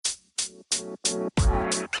Oh,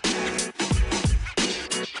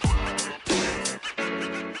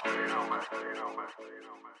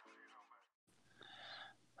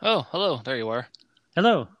 hello. There you are.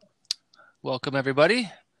 Hello. Welcome,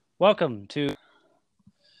 everybody. Welcome to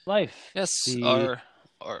Life. Yes, The...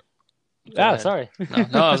 Go ahead. Sorry.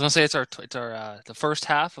 No, I was gonna say it's our the first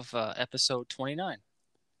half of episode 29.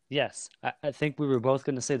 Yes, I think we were both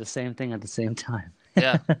going to say the same thing at the same time.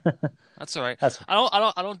 Yeah, that's all right. That's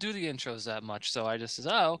I don't do the intros that much, so I just says,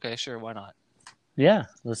 oh, okay, sure, why not? Yeah,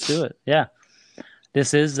 let's do it. Yeah,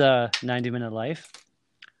 this is 90-minute Life,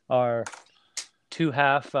 our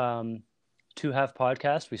two-half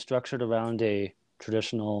podcast. We structured around a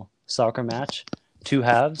traditional soccer match, two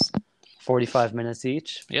halves, 45 minutes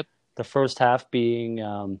each. Yep. The first half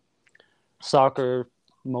being soccer,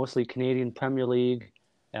 mostly Canadian Premier League.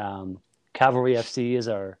 Cavalry FC is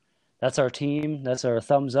that's our team. That's our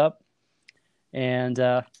thumbs up. And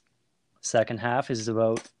second half is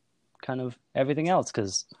about kind of everything else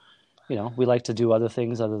because, we like to do other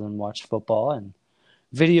things other than watch football, and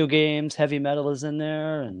video games, heavy metal is in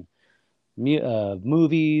there, and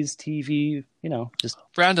movies, TV, just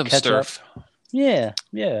Random catch stuff. up. Yeah.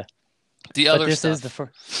 The other this stuff.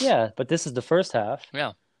 Is but this is the first half.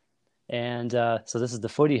 Yeah. And so this is the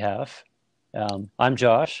footy half. I'm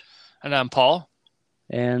Josh. And I'm Paul.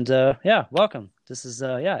 And welcome. This is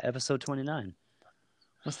episode 29.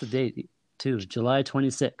 What's the date? July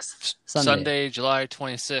 26th. Sunday, July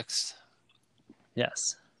 26th.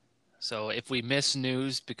 Yes. So if we miss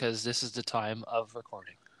news because this is the time of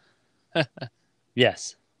recording.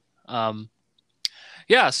 Yes.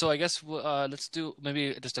 Yeah, so I guess let's do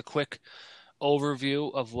maybe just a quick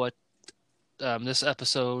overview of what this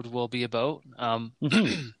episode will be about.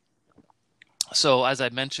 So as I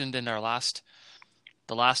mentioned in the last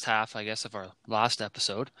half, I guess, of our last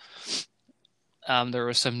episode, there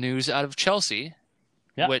was some news out of Chelsea,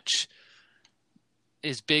 which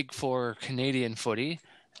is big for Canadian footy.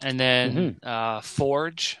 And then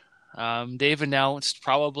Forge, they've announced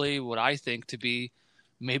probably what I think to be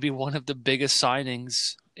maybe one of the biggest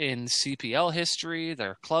signings in CPL history,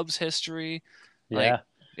 their club's history. Yeah.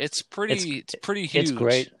 It's pretty huge. It's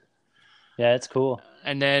great. Yeah, it's cool.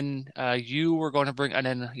 And then you were going to bring, and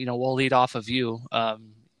then, we'll lead off of you.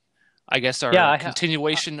 I guess our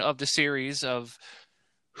continuation of the series of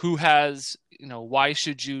who has, why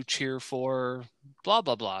should you cheer for blah,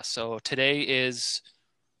 blah, blah. So today is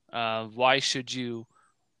why should you,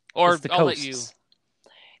 or I'll let you.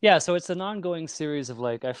 Yeah, so it's an ongoing series of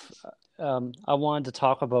I wanted to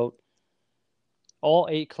talk about all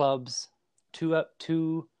 8 clubs, two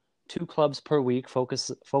clubs per week.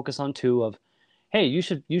 Focus on 2 of, hey, you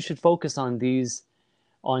should focus on these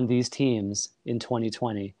teams in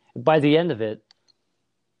 2020. By the end of it,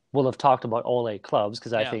 we'll have talked about all 8 clubs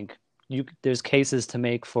because I think there's cases to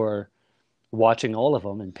make for watching all of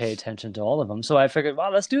them and pay attention to all of them. So I figured,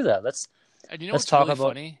 well, let's do that. Let's talk really about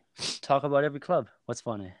funny. Talk about every club. What's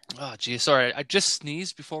funny? Oh, gee, sorry. I just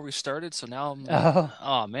sneezed before we started, so now I'm...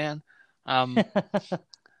 Oh, man.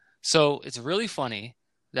 So it's really funny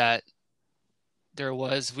that there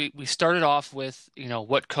was... We started off with,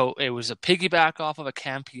 it was a piggyback off of a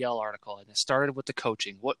CanPL article, and it started with the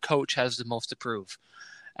coaching. What coach has the most to prove?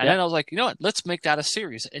 And then I was like, you know what? Let's make that a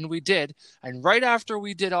series. And we did. And right after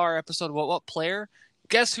we did our episode about what player,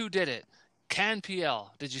 guess who did it?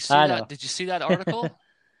 CanPL. Did you see that? Did you see that article?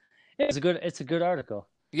 It's a good article.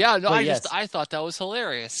 Yeah, no, I thought that was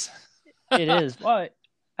hilarious. It is. Well,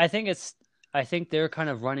 I think they're kind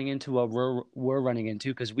of running into what we're running into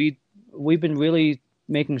because we've been really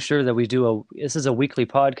making sure that this is a weekly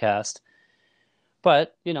podcast.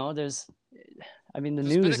 But, there's the news is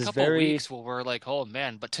very... There's been a couple weeks where we're like, oh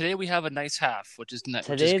man, but today we have a nice half, which is good.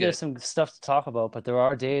 Today there's some stuff to talk about, but there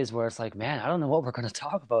are days where it's like, man, I don't know what we're going to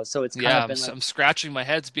talk about. So it's kind of been I'm scratching my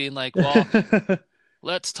head being like, well,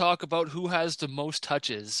 let's talk about who has the most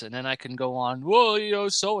touches. And then I can go on, well,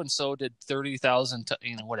 so-and-so did 30,000,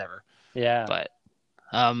 whatever. Yeah. But,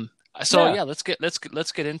 let's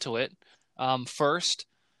get into it. First,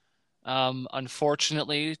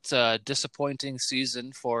 unfortunately, it's a disappointing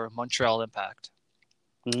season for Montreal Impact.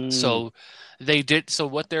 So the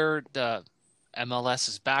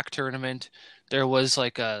MLS's back tournament, there was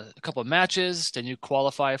like a couple of matches, then you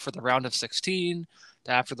qualify for the round of 16.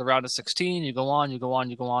 After the round of 16, you go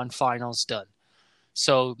on, finals done.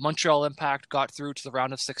 So Montreal Impact got through to the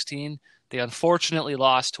round of 16. They unfortunately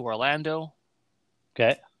lost to Orlando.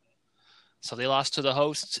 Okay. So they lost to the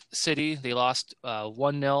host city. They lost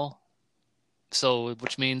 1-0. So,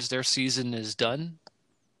 which means their season is done.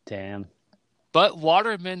 Damn. But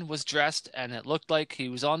Waterman was dressed, and it looked like he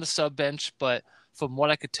was on the sub bench. But from what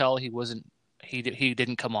I could tell, he wasn't he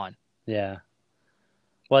didn't come on. Yeah.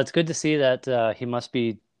 Well, it's good to see that he must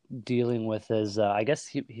be dealing with his. I guess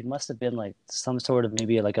he must have been like some sort of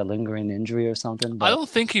maybe like a lingering injury or something. I But don't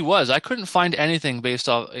think he was. I couldn't find anything based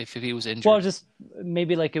off if he was well, injured. just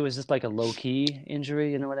maybe like it was just like a low key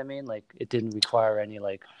injury. You know what I mean? Like it didn't require any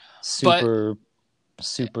like But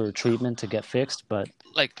super treatment to get fixed. But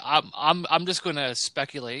like I'm just gonna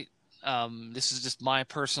speculate. This is just my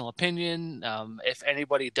personal opinion. If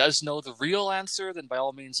anybody does know the real answer, then by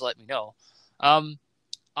all means let me know. Um,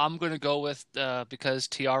 I'm gonna go with because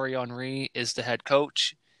Thierry Henry is the head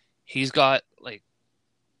coach. He's got like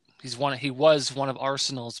he was one of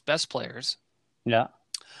Arsenal's best players. yeah,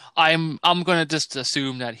 I'm gonna just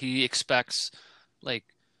assume that he expects like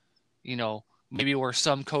maybe where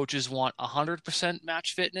some coaches want 100%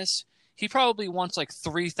 match fitness, he probably wants like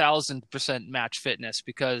 3,000% match fitness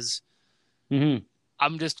because mm-hmm.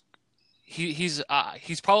 I'm just he's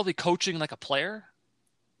probably coaching like a player,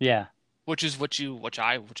 Yeah, which is which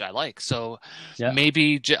I like. So yeah,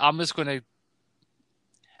 maybe I'm just gonna.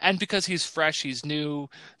 And because he's fresh, he's new.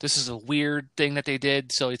 This is a weird thing that they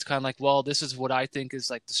did, so it's kind of like, well, this is what I think is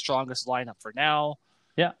like the strongest lineup for now.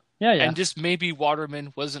 yeah, yeah, yeah. And just maybe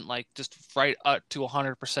Waterman wasn't like just right up to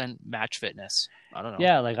 100% match fitness. I don't know.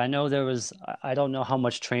 Yeah, like I know there was. I don't know how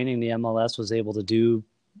much training the MLS was able to do,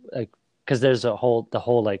 like because there's the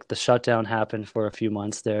whole like the shutdown happened for a few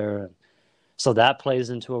months there, so that plays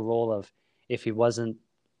into a role of if he wasn't,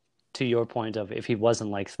 to your point of if he wasn't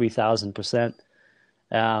like 3,000%.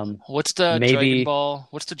 What's the Dragon Maybe Ball?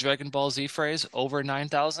 What's the Dragon Ball Z phrase? Over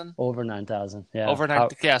 9,000? over 9,000. Yeah, Over 9.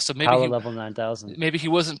 Yeah. So power level 9,000. maybe he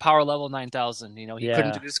wasn't power level 9,000. He couldn't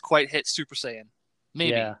Yeah, just quite hit Super Saiyan.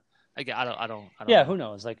 Maybe. yeah, I don't yeah. know. Who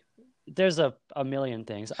knows? Like, there's a million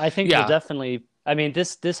things. I think we'll Yeah. definitely. I mean,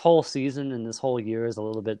 this whole season and this whole year is a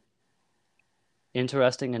little bit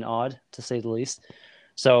interesting and odd to say the least.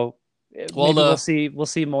 So Well, maybe the we'll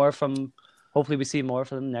see more from. Hopefully, we see more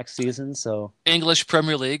from them next season. So English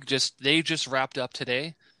Premier League they just wrapped up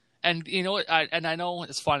today, and you know what? I know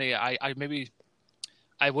it's funny. I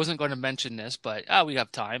wasn't going to mention this, but we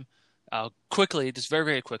have time. Quickly, just very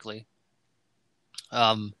very quickly.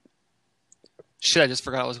 Shit, I just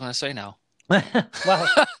forgot what I was going to say now. well,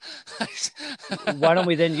 why don't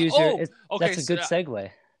we then use your? Okay, That's a good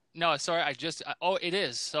segue. No, sorry, it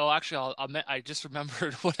is. So actually, I just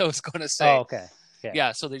remembered what I was going to say. Oh, okay.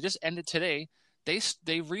 Yeah, so they just ended today.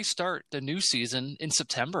 They restart the new season in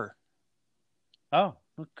September. Oh,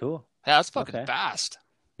 cool. Yeah, that's fucking fast.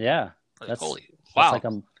 Yeah, like, holy wow. That's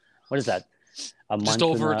like what is that? A month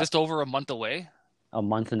just over a month away. A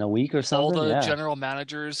month and a week or something. All the general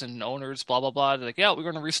managers and owners, blah blah blah. They're like, yeah, we're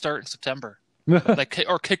going to restart in September,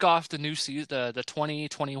 or kick off the new season, the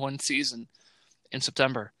 2021 season in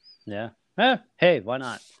September. Yeah. Hey, why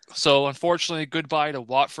not? So unfortunately, goodbye to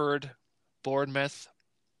Watford, Bournemouth,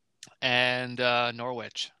 and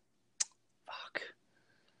Norwich. Fuck.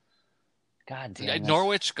 God damn.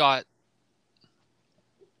 Norwich got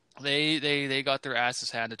they got their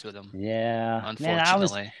asses handed to them. Yeah.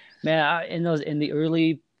 Unfortunately. In the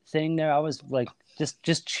early thing there, I was like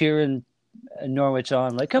just cheering Norwich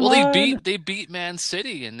on, like, come on. Well, they beat Man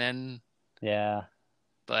City, and then yeah.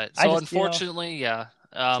 But so unfortunately, yeah.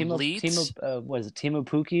 Leeds. Was it Teemu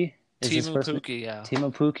Pukki? Teemu Pukki, yeah.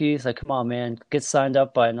 Teemu Pukki. It's like, come on, man, get signed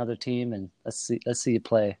up by another team and let's see you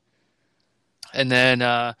play. And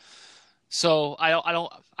then, so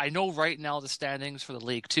I know right now the standings for the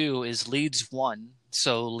League 2 is Leeds 1,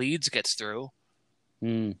 so Leeds gets through.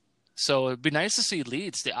 So it'd be nice to see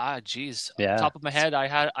Leeds. Geez, yeah. Top of my head,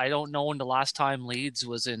 I don't know when the last time Leeds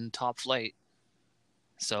was in top flight.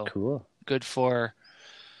 So cool. Good for.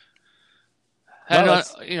 And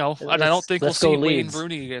I don't think we'll see Wayne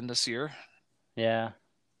Rooney again this year. Yeah,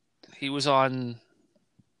 he was on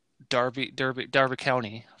Derby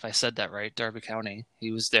County. If I said that right, Derby County.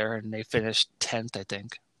 He was there, and they finished 10th, I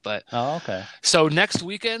think. But okay. So next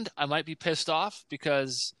weekend, I might be pissed off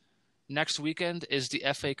because next weekend is the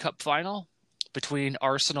FA Cup final between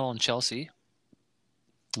Arsenal and Chelsea.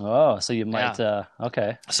 Oh, so you might. Yeah.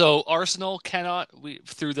 Okay. So Arsenal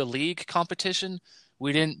through the league competition,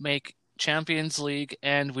 we didn't make Champions League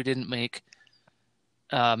and we didn't make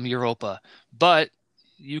Europa, but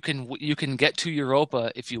you can get to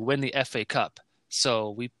Europa if you win the FA Cup.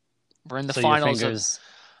 So we're in the finals.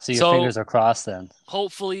 So your fingers are crossed then.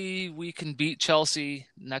 Hopefully we can beat Chelsea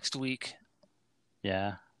next week.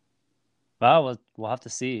 Yeah. Well, we'll have to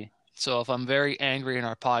see. So if I'm very angry in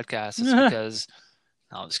our podcast, it's because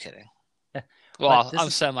no, I'm just kidding. Well,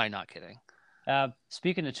 I'm semi not kidding.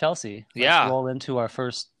 Speaking of Chelsea, let's roll into our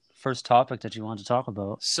first first topic that you want to talk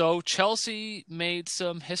about? So Chelsea made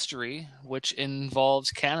some history, which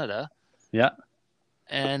involves Canada, Yeah.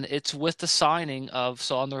 and it's with the signing of,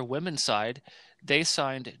 so on their women's side, they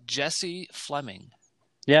signed Jessie Fleming.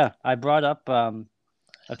 Yeah, I brought up a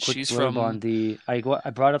quick She's blurb from on the. I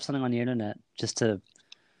brought up something on the internet just to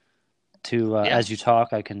yeah, as you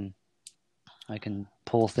talk, I can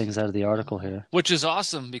pull things out of the article here. which is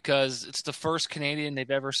awesome because it's the first Canadian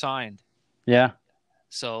they've ever signed. Yeah.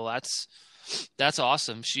 So that's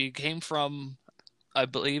awesome. She came from, I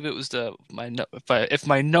believe it was if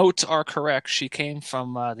my notes are correct, she came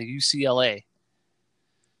from the UCLA.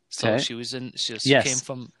 So Okay. she was in. She came Yes.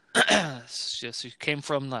 from. she came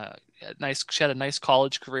from nice. She had a nice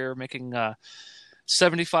college career, making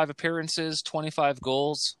 75 appearances, 25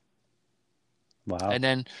 goals, Wow. and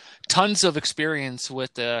then tons of experience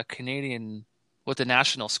with the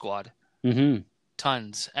national squad. Mm-hmm.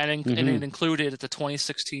 Tons, and Mm-hmm. it included at the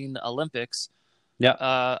 2016 Olympics. Yeah.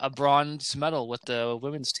 A bronze medal with the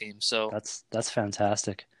women's team. So That's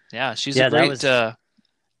fantastic. yeah, she's a great.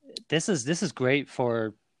 This is great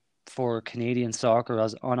for Canadian soccer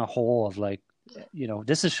as on a whole. Of like,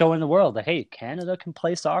 this is showing the world that hey, Canada can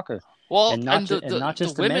play soccer. Well, and not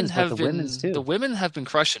just the men's, but the women's too. The women have been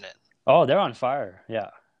crushing it. Oh, they're on fire. Yeah.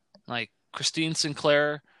 Like Christine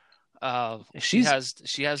Sinclair, she's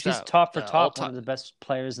top for top, one of the best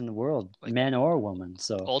players in the world, like, men or women.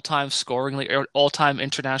 So all-time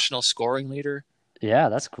international scoring leader. Yeah,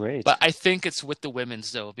 that's great. But I think it's with the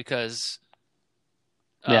women's though, because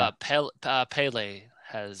Pele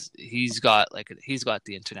he's got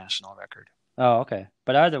the international record. Oh, okay.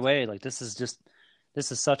 But either way, like this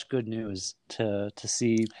is such good news to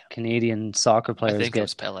see Canadian soccer players I think it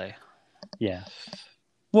was Pele. Yeah.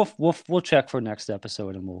 We'll check for next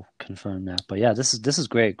episode and we'll confirm that. But yeah, this is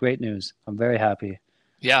great. Great news. I'm very happy.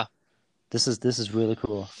 Yeah. This is really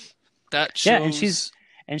cool. That shows... Yeah,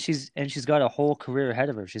 and she's got a whole career ahead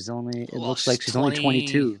of her. She's only looks like she's only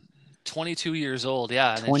 22. 22 years old,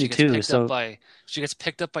 yeah. And 22. She gets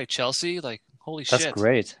picked up by Chelsea. Like, holy shit. That's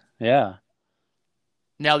great. Yeah.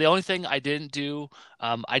 Now the only thing I didn't do,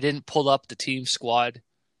 I didn't pull up the team squad.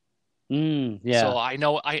 Yeah. So I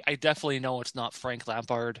definitely know it's not Frank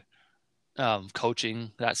Lampard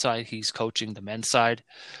coaching that side. He's coaching the men's side.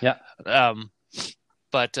 Yeah.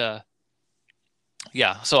 But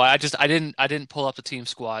yeah. So I didn't pull up the team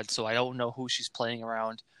squad, so I don't know who she's playing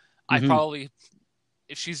around. Mm-hmm. I probably,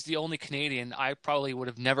 if she's the only Canadian, I probably would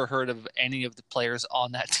have never heard of any of the players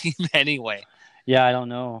on that team anyway. Yeah, I don't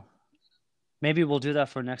know. Maybe we'll do that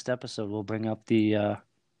for next episode. We'll bring up the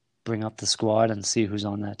squad and see who's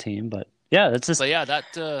on that team. But yeah, that's just. But yeah, that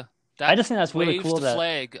I just think that's really cool. The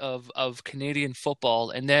flag of Canadian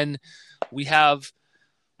football, and then we have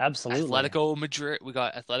absolutely Atletico Madrid. We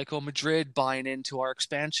got Atletico Madrid buying into our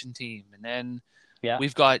expansion team, and then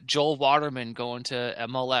we've got Joel Waterman going to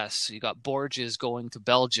MLS. You got Borges going to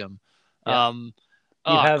Belgium. Yeah.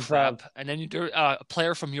 Crap. And then a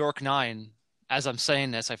player from York 9. As I'm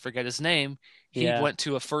saying this, I forget his name. He went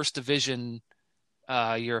to a first division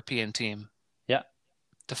European team. Yeah.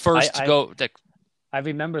 The first to go. I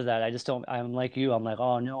remember that. I just don't. I'm like you. I'm like,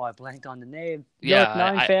 oh no, I blanked on the name. Yeah,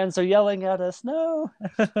 York 9 fans are yelling at us. No.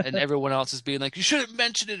 And everyone else is being like, you shouldn't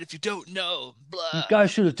mention it if you don't know. Blah. You guys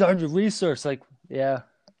should have done your research. Like, yeah,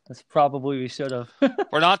 that's probably we should have.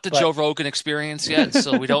 We're not the Joe Rogan experience yet,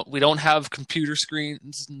 so we don't have computer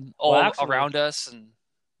screens around us and.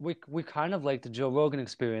 We kind of like the Joe Rogan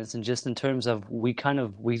experience, and just in terms of we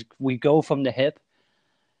go from the hip,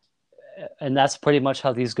 and that's pretty much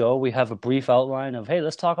how these go. We have a brief outline of, hey,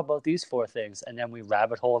 let's talk about these 4 things, and then we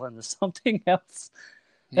rabbit hole into something else.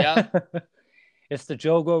 Yeah, it's the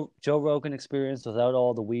Joe Rogan experience without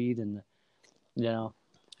all the weed and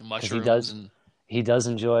mushrooms. He does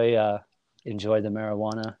enjoy the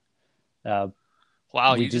marijuana.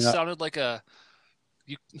 Wow, you just sounded like a.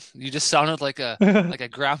 You just sounded like a like a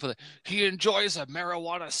grandpa. He enjoys a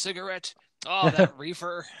marijuana cigarette. Oh, that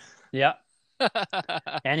reefer. Yeah.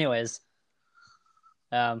 Anyways,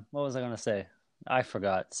 what was I gonna say? I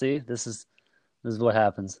forgot. See, this is what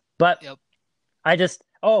happens. But yep. I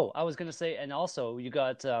was gonna say, and also you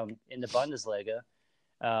got in the Bundesliga,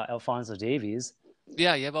 Alphonso Davies.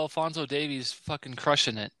 Yeah, you have Alphonso Davies fucking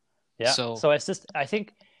crushing it. Yeah. So it's just, I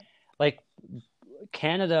think, like,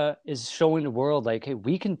 Canada is showing the world, like, hey,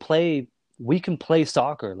 we can play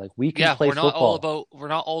soccer, like we can play football. We're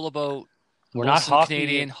not all about we're not hockey,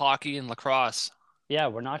 Canadian hockey and lacrosse. Yeah,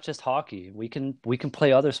 we're not just hockey. We can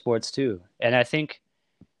play other sports too. And I think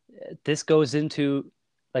this goes into,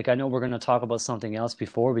 like, I know we're going to talk about something else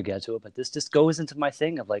before we get to it, but this just goes into my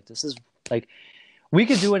thing of like, this is like, We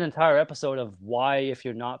could do an entire episode of why, if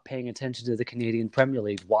you're not paying attention to the Canadian Premier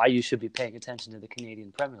League, why you should be paying attention to the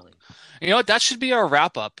Canadian Premier League. You know what? That should be our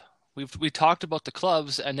wrap up. We talked about the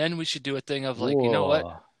clubs, and then we should do a thing of like, Whoa. you know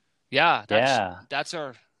what? Yeah, Yeah. that's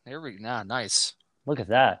our. There we go. Nice. Look at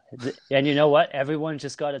that. And you know what? Everyone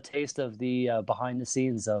just got a taste of the behind the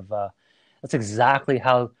scenes of. That's exactly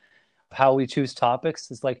how we choose topics.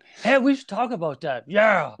 It's like, hey, we should talk about that.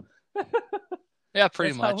 Yeah. Yeah,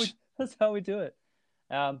 pretty much. That's how we do it.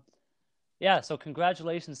 Yeah, so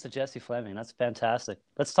congratulations to Jesse Fleming. That's fantastic.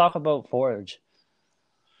 Let's talk about Forge.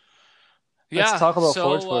 Let's talk about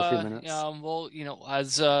Forge for a few minutes. Well, you know,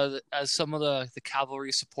 as some of the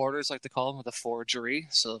Cavalry supporters like to call them, the Forgery.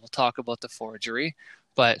 So we'll talk about the Forgery.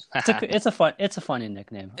 But it's a funny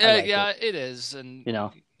nickname. It is, and you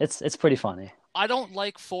know, it's pretty funny. I don't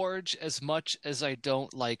like Forge as much as I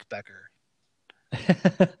don't like Becker.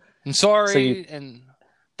 I'm sorry,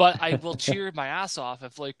 but I will cheer my ass off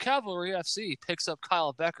if like Cavalry FC picks up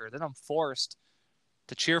Kyle Becker. Then I'm forced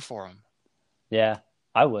to cheer for him. Yeah,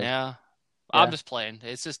 I would. Yeah. I'm just playing.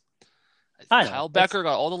 It's just Kyle Becker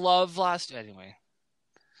got all the love last anyway.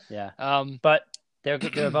 Yeah. But they're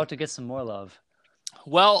about to get some more love.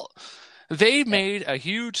 Well, they made a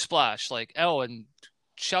huge splash. Like, and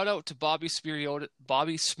shout out to Bobby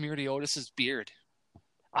Smirniotis' beard.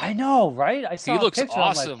 I know, right? I saw he looks a picture.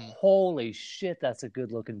 Awesome. I'm like, holy shit, that's a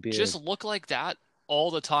good looking beard. Just look like that all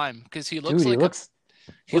the time because he looks he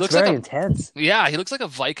looks very intense. Yeah, he looks like a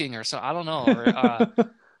Viking or something. I don't know. Or,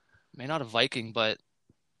 maybe not a Viking, but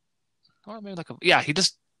or maybe like he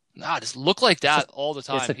just look like that all the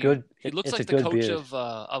time. He looks like the coach of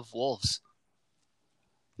Wolves.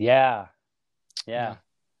 Yeah.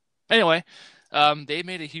 Anyway, they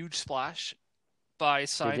made a huge splash by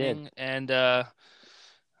signing, and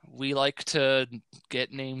we like to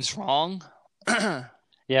get names wrong.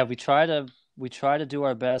 Yeah, we try to do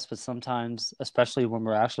our best, but sometimes, especially when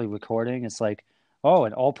we're actually recording, it's like,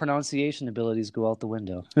 and all pronunciation abilities go out the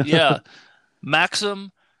window. Yeah.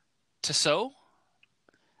 Maxime Tissot.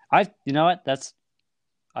 You know what?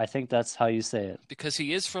 I think that's how you say it. Because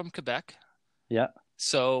he is from Quebec. Yeah.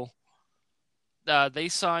 So they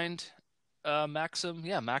signed Maxime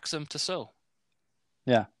Tissot.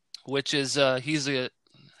 Yeah. Which is so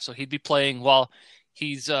he'd be playing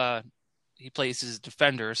he plays as a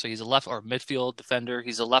defender, so he's a left or midfield defender.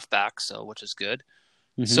 He's a left back, so which is good.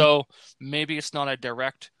 Mm-hmm. So maybe it's not a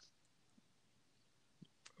direct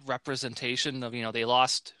representation of, you know, they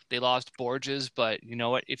lost Borges, but you know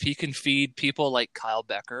what? If he can feed people like Kyle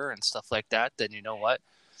Becker and stuff like that, then you know what?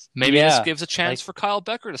 Maybe this gives a chance for Kyle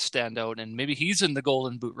Becker to stand out, and maybe he's in the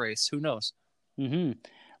Golden Boot race. Who knows? Mm-hmm.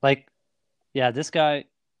 This guy,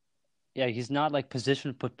 he's not like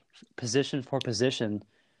position for position,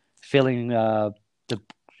 filling the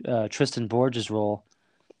Tristan Borges role,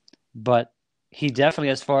 but he definitely,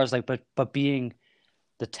 as far as like, but being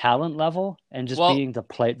the talent level and just being the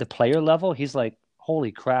player level, he's like,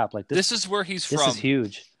 holy crap! Like this is where he's from. This is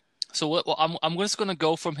huge. So I'm just going to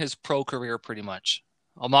go from his pro career pretty much.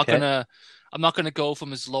 I'm not gonna go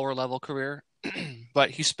from his lower level career,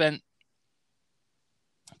 but he spent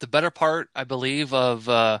the better part, I believe, of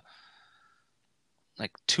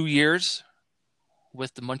like 2 years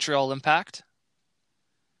with the Montreal Impact.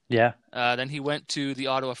 Yeah. Then he went to the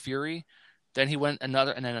Ottawa Fury. Then he went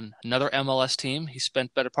another MLS team. He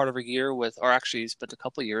spent better part of a year he spent a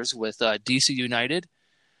couple of years with DC United.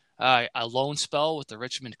 A loan spell with the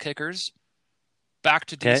Richmond Kickers. Back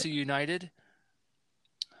to DC United.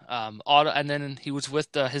 And then he was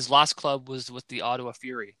with his last club was with the Ottawa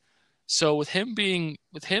Fury. So with him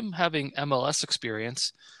having MLS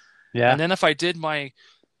experience, and then if I did my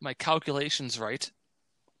calculations right,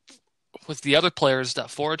 with the other players that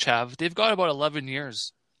Forge have, they've got about 11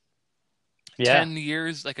 years. 10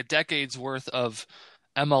 years, like a decade's worth of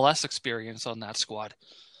MLS experience on that squad.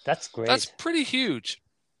 That's great. That's pretty huge.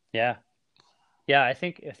 Yeah. I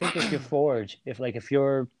think if you're Forge, if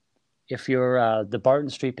you're the Barton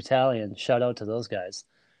Street Battalion, shout out to those guys.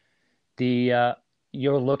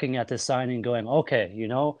 You're looking at this signing going, okay, you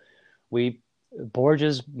know,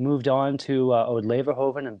 Borges moved on to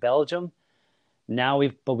Oud-Leverhoven in Belgium. Now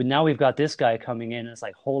we've got this guy coming in, and it's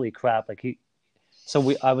like, holy crap! I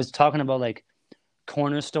was talking about like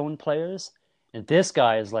cornerstone players, and this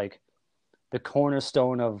guy is like the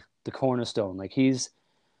cornerstone of the cornerstone. Like he's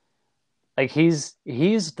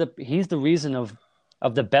the reason of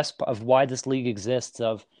the best of why this league exists,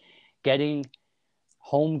 of getting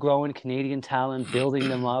homegrown Canadian talent, building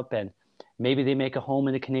them up, and maybe they make a home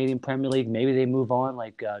in the Canadian Premier League. Maybe they move on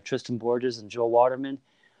like Tristan Borges and Joe Waterman.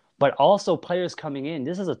 But also players coming in.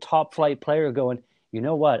 This is a top flight player going, you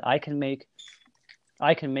know what? I can make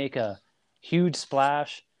I can make a huge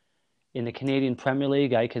splash in the Canadian Premier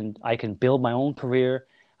League. I can build my own career.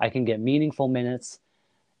 I can get meaningful minutes,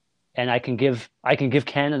 and I can give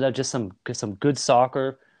Canada just some good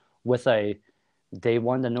soccer with a. They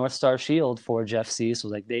won the North Star Shield for Jeff C. So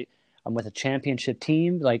like I'm with a championship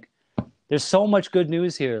team. Like there's so much good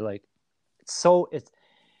news here. Like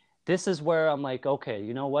this is where I'm like, okay,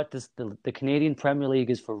 you know what? The Canadian Premier League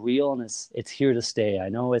is for real, and it's here to stay. I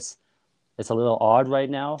know it's a little odd right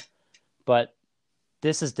now, but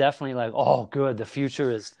this is definitely like, oh, good. The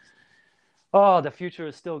future is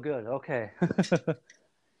still good. Okay.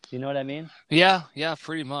 You know what I mean? Yeah,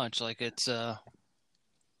 pretty much. Like it's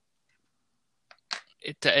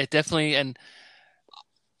it definitely, and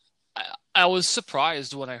I was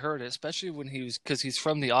surprised when I heard it, especially when because he's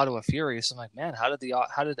from the Ottawa Fury. So I'm like, man, how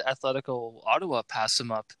did Atletico Ottawa pass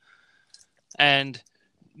him up? And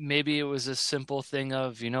maybe it was a simple thing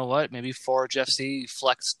of, you know what? Maybe Forge FC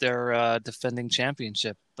flexed their defending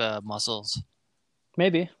championship muscles.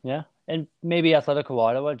 Maybe, yeah, and maybe Atletico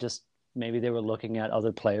Ottawa maybe they were looking at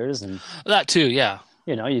other players and that too, yeah.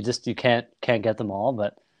 You know, you can't get them all,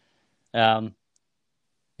 but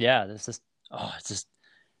yeah,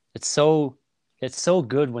 it's so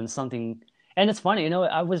good when something, and it's funny, you know,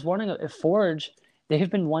 I was wondering if Forge, they've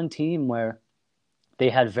been one team where they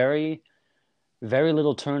had very, very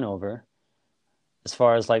little turnover as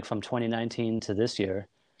far as like from 2019 to this year.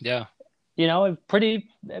 Yeah. You know, pretty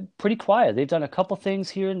quiet. They've done a couple things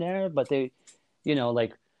here and there, but they, you know,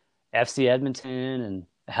 like FC Edmonton and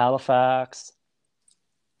Halifax,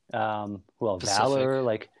 Valor,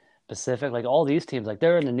 like Pacific, like all these teams, like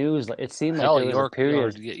they're in the news. Like it seemed like there was York, a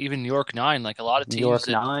period. Even York 9, like a lot of teams. York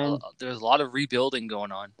 9. There's a lot of rebuilding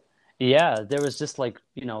going on. Yeah, there was just like,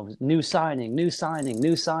 you know, new signing,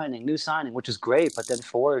 which is great. But then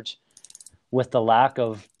Forge, with the lack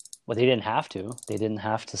of, well, they didn't have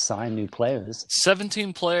to sign new players.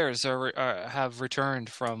 17 players have returned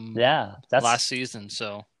from last season.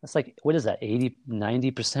 So that's like, what is that?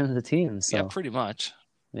 80-90% of the team. So yeah, pretty much.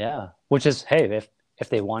 Yeah, which is, hey, if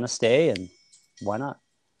they want to stay, and why not?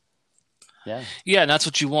 Yeah. Yeah, and that's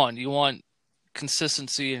what you want. You want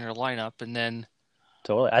consistency in your lineup, and then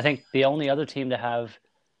totally. I think the only other team to have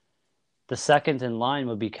the second in line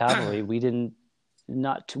would be Cavalry. We didn't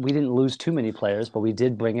lose too many players, but we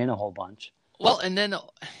did bring in a whole bunch. Well, and then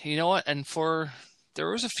you know what? And there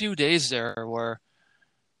was a few days there where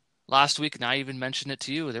last week, and I even mentioned it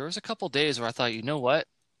to you. There was a couple days where I thought, you know what?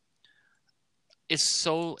 It's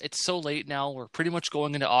so late now. We're pretty much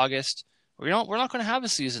going into August. We're not going to have a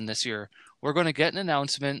season this year. We're going to get an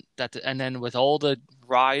announcement and then with all the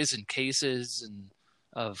rise in cases and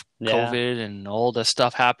of COVID and all the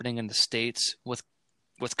stuff happening in the States with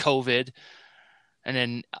COVID, and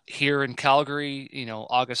then here in Calgary, you know,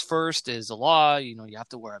 August 1st is a law. You know, you have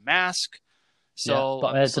to wear a mask. So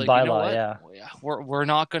it's a bylaw. Yeah, we're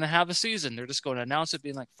not going to have a season. They're just going to announce it,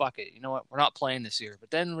 being like, "Fuck it, you know what? We're not playing this year." But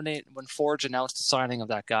then when Forge announced the signing of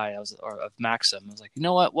that guy, of Maxim, I was like, you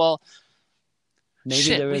know what? Well,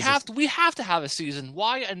 maybe we have to have a season.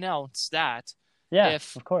 Why announce that? Yeah,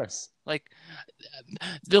 of course. Like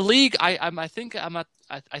the league, I think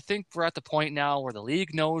we're at the point now where the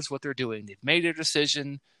league knows what they're doing. They've made their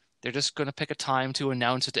decision. They're just going to pick a time to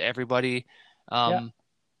announce it to everybody.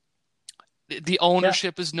 The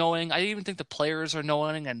ownership is knowing. I even think the players are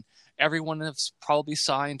knowing, and everyone has probably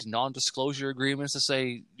signed non-disclosure agreements to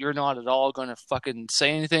say you're not at all going to fucking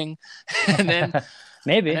say anything. And then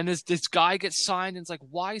maybe. And this guy gets signed, and it's like,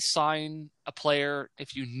 why sign a player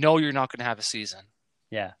if you know you're not going to have a season?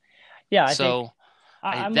 Yeah.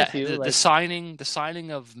 I'm with you. The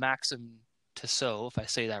signing of Maxim Tissot, if I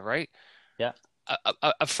say that right,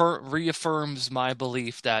 reaffirms my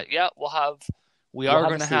belief that we're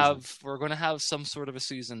going to have some sort of a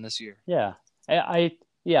season this year. Yeah.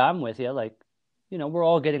 I'm with you. Like, you know, we're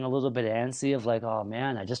all getting a little bit antsy of like, oh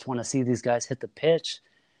man, I just want to see these guys hit the pitch.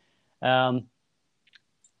 I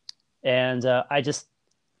just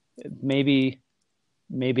maybe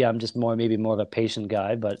I'm just more of a patient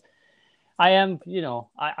guy, but I am, you know,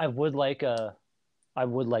 I would like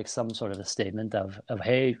some sort of a statement of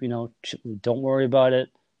hey, you know, don't worry about it.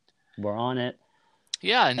 We're on it.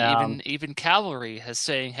 Yeah, and even Cavalry has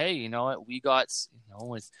saying, hey, you know what, we got, you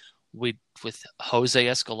know, with Jose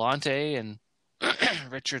Escalante and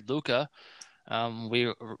Richard Luca,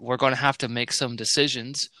 we're going to have to make some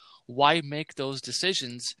decisions. Why make those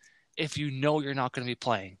decisions if you know you're not going to be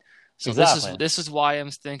playing? So exactly. This is why I'm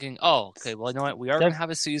thinking, oh, okay, well, you know what, we are going to have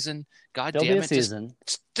a season. God damn it, season.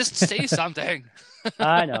 Just say something.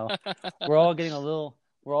 I know. We're all getting a little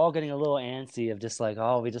we're all getting a little antsy of just like,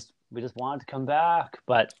 oh, we just wanted to come back.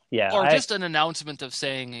 But yeah, Or just an announcement of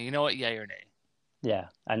saying, you know what, yay or nay. yeah,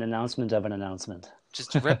 an announcement of an announcement.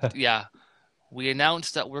 Just rip, yeah. We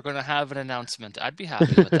announced that we're going to have an announcement. I'd be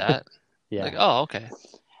happy with that. Like, Yeah. oh, okay.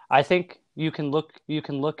 I think you can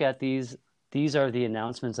look at these. These are the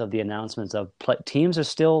announcements of the announcements of teams they're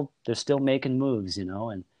still making moves,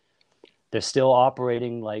 and they're still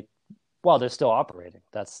operating like, well, they're still operating.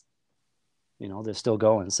 That's, they're still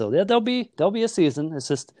going. So there'll be a season. It's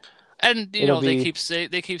just And it'll they be keep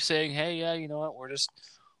saying, hey, yeah, you know what,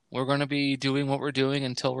 we're going to be doing what we're doing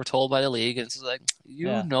until we're told by the league. And it's like,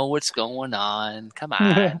 yeah. know what's going on. Come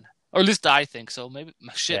on. Or at least I think so. Maybe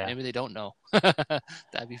Yeah. maybe they don't know.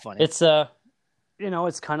 That'd be funny. It's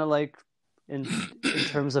it's kind of like in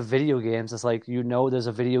terms of video games, it's like, there's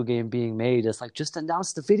a video game being made. It's like, just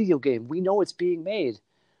announce the video game. We know it's being made.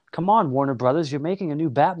 Come on, Warner Brothers, you're making a new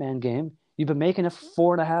Batman game. You've been making it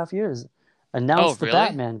for 4.5 years. Announce the really?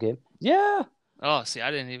 Batman game. Yeah. Oh, see,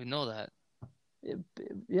 I didn't even know that.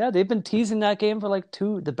 Yeah, they've been teasing that game for like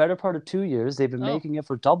the better part of 2 years. They've been making it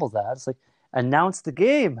for double that. It's like, announce the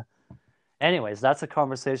game. Anyways, that's a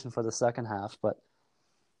conversation for the second half. But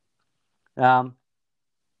how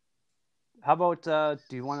about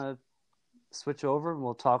do you want to switch over and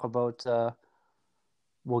we'll talk about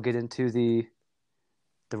we'll get into the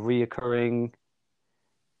reoccurring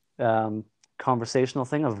conversational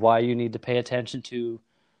thing of why you need to pay attention to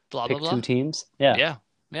blah pick blah two blah. teams. Yeah,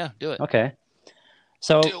 do it. Okay.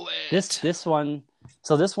 So Do it. this one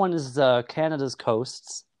is Canada's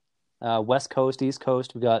coasts, west coast, east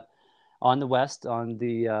coast. We got on the west, on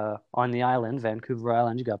the island, Vancouver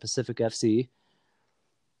Island. You got Pacific FC.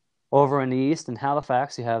 Over in the east, in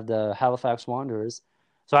Halifax, you have the Halifax Wanderers.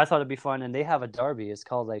 So I thought it'd be fun, and they have a derby. It's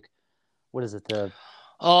called, like, what is it? The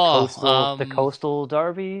coastal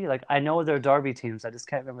derby. Like, I know they're derby teams. I just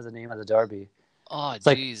can't remember the name of the derby. Oh, It's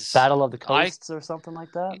like geez. Battle of the Coasts or something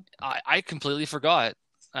like that. I completely forgot,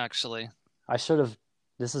 actually. I should have.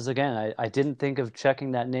 This is, again, I didn't think of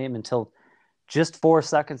checking that name until just 4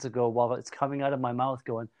 seconds ago, while it's coming out of my mouth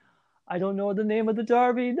going, I don't know the name of the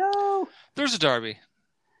derby. No. There's a derby.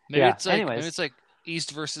 Maybe it's like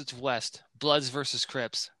East versus West, Bloods versus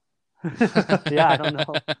Crips. Yeah, I don't know.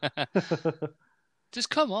 Just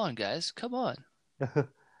come on, guys. Come on.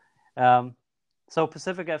 So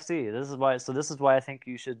Pacific FC. This is why I think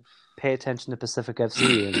you should pay attention to Pacific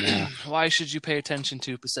FC. And, why should you pay attention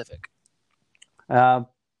to Pacific? I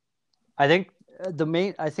think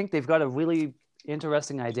they've got a really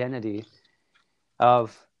interesting identity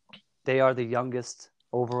of they are the youngest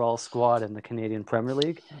overall squad in the Canadian Premier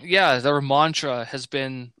League. Yeah, their mantra has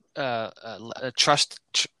been trust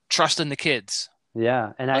in the kids.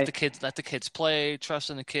 Yeah, and let the kids play. Trust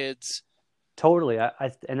in the kids. Totally,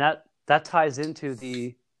 and that ties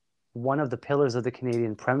into one of the pillars of the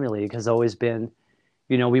Canadian Premier League has always been,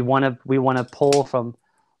 we want to pull from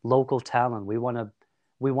local talent. We want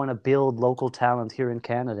to build local talent here in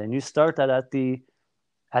Canada, and you start that at the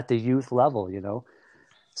youth level.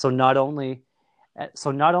 So not only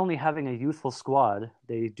having a youthful squad,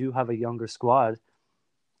 they do have a younger squad,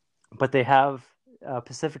 but they have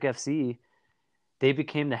Pacific FC. They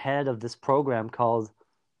became the head of this program called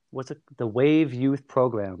the Wave Youth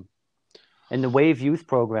Program, and the Wave Youth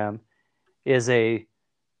Program is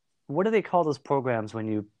what do they call those programs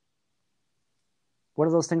when what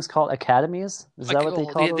are those things called? Academies? Is that what they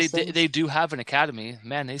call those things? They do have an academy.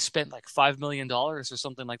 Man, they spent like $5 million or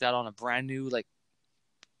something like that on a brand new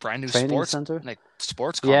training sports center, like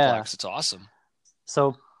sports complex. Yeah. It's awesome.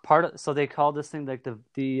 So they call this thing like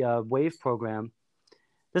the Wave Program.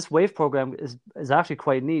 This Wave Program is actually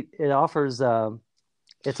quite neat. It offers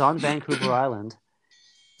it's on Vancouver Island,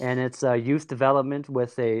 and it's youth development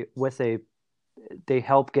they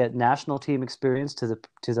help get national team experience to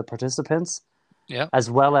the participants. Yeah. As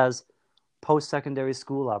well as post-secondary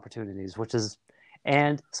school opportunities,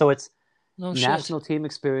 and so it's national team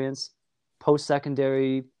experience,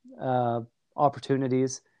 post-secondary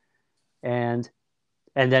opportunities, and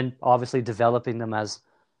then obviously developing them as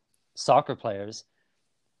soccer players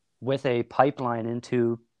with a pipeline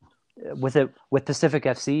with Pacific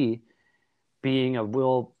FC being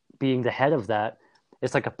the head of that.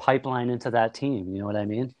 It's like a pipeline into that team. You know what I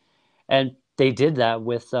mean? And they did that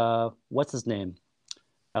with what's his name?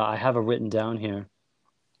 I have it written down here.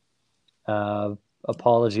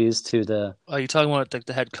 Apologies to the. Are you talking about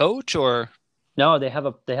the head coach or? No, they have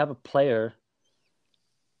a player.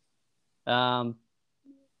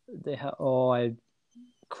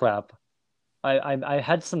 Crap. I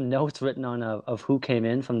had some notes written on of who came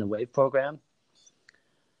in from the Wave Program,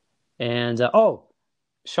 and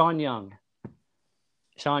Sean Young.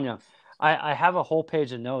 Sean Young. I have a whole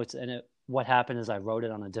page of notes, and what happened is I wrote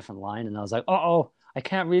it on a different line, and I was like, oh, I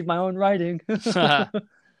can't read my own writing.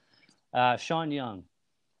 Sean Young.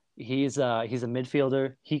 He's a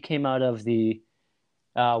midfielder. He came out of the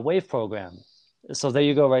Wave program. So there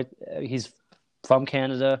you go, right? He's from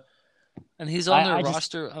Canada. And he's on their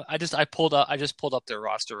roster. I just pulled up their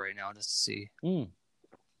roster right now just to see.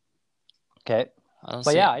 Okay.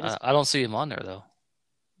 I don't see him on there though.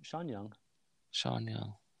 Sean Young,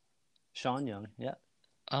 yeah.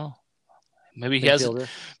 Oh. Maybe he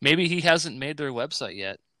hasn't made their website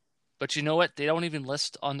yet. But you know what? They don't even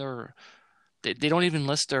list on their they don't even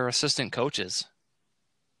list their assistant coaches.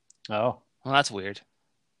 Oh. Well, that's weird.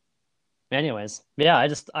 Anyways, yeah, I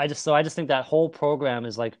just think that whole program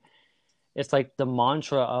is like, it's like the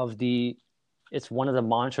mantra of it's one of the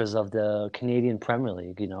mantras of the Canadian Premier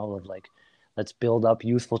League, of like, let's build up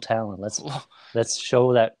youthful talent. Let's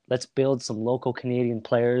build some local Canadian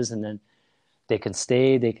players, and then they can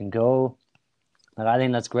stay, they can go. Like, I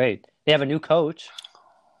think that's great. They have a new coach.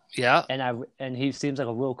 Yeah. And he seems like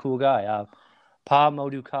a real cool guy. Pa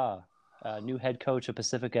Moduka, new head coach of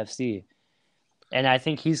Pacific FC. And I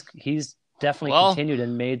think he's definitely continued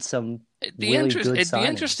and made some really good signings. It'd be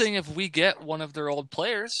interesting if we get one of their old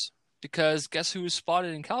players, because guess who was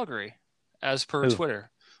spotted in Calgary, as per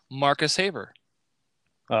Twitter? Marcus Haber.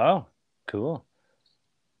 Oh, cool.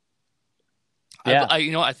 Yeah,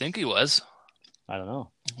 I think he was. I don't know.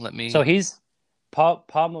 So he's Paul.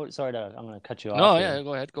 Sorry, I'm going to cut you off. No, yeah,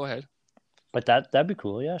 go ahead. But that'd be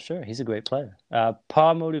cool. Yeah, sure. He's a great player.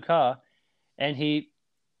 Pa Moduka, and he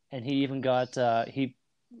even got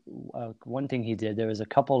one thing he did. There was a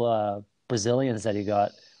couple Brazilians that he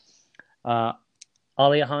got.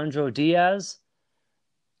 Alejandro Diaz.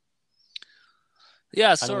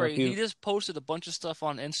 Yeah, sorry. He just posted a bunch of stuff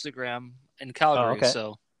on Instagram in Calgary. Okay.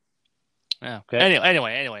 So, yeah. Okay.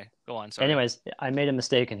 Anyway, go on. Sorry. Anyways, I made a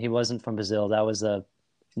mistake, and he wasn't from Brazil. That was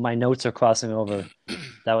my notes are crossing over.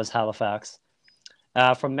 That was Halifax.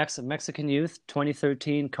 From Mexican youth,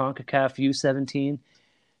 2013 CONCACAF U17,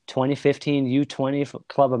 2015 U20 for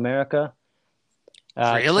Club America.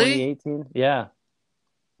 Really? 2018, yeah.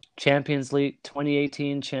 Champions League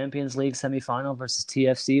 2018 Champions League semifinal versus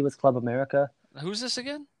TFC with Club America. Who's this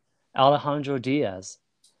again? Alejandro Diaz.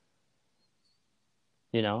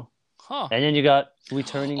 Huh. And then you got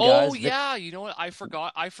returning guys. Oh yeah, you know what? I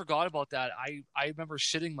forgot about that. I remember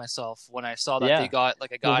shitting myself when I saw that they got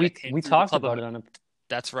like a guy that came we through talked the club about it on a.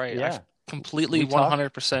 That's right. Yeah. I completely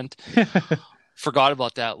 100% forgot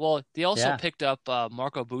about that. Well, they also picked up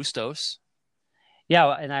Marco Bustos. Yeah,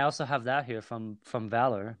 and I also have that here from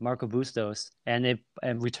Valor, Marco Bustos, and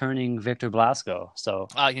returning Victor Blasco. So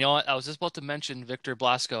you know what? I was just about to mention Victor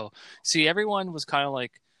Blasco. See, everyone was kind of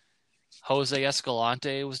like, Jose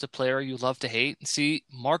Escalante was the player you love to hate. See,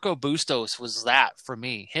 Marco Bustos was that for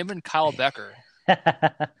me. Him and Kyle Becker.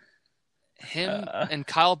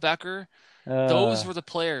 Those were the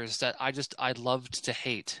players that I loved to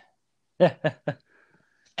hate.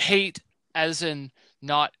 Hate as in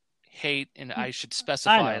not hate, and I should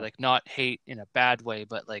specify, like, not hate in a bad way,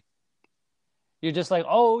 but like, you're just like,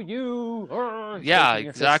 oh, you. Yeah,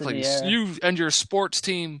 exactly. You and your sports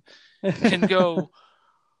team can go.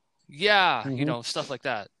 Yeah, stuff like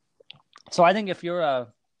that. So I think if you're a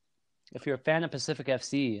fan of Pacific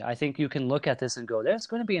FC, I think you can look at this and go, there's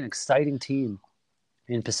going to be an exciting team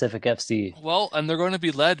in Pacific FC. Well, and they're going to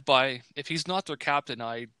be led by, if he's not their captain,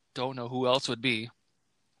 I don't know who else would be,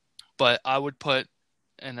 but I would put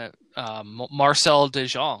in Marcel De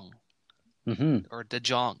Jong. Or De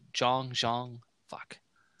Jong. Fuck.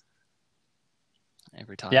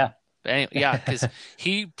 Every time. Yeah. But anyway, yeah, because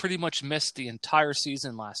he pretty much missed the entire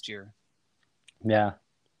season last year. Yeah.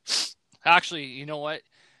 Actually, you know what?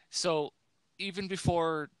 So even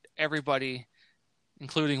before everybody,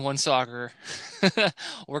 including One Soccer,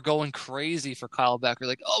 were going crazy for Kyle Becker,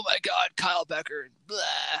 like, oh my God, Kyle Becker,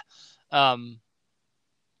 blah.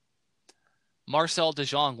 Marcel De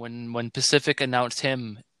Jong, when Pacific announced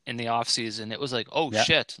him in the offseason, it was like, oh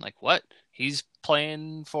shit, like what? He's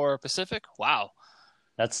playing for Pacific? Wow.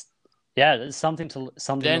 It's something to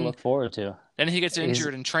look forward to. Then he gets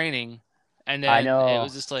injured in training, and then it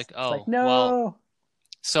was just like, no. Well.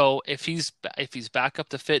 So if he's back up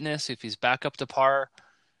to fitness, if he's back up to par,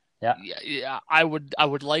 yeah, I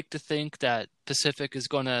would like to think that Pacific is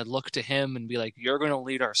going to look to him and be like, you're going to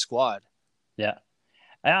lead our squad. Yeah.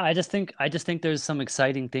 I just think there's some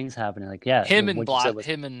exciting things happening. Like, yeah, him and Blasco.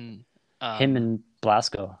 Him and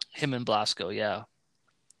Blasco, yeah.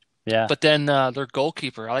 Yeah. But then their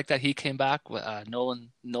goalkeeper, I like that he came back with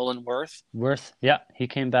Nolan Worth. Yeah, he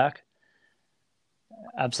came back.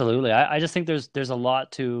 Absolutely. I just think there's a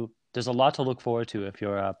lot to look forward to if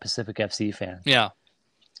you're a Pacific FC fan. Yeah.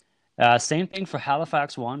 Same thing for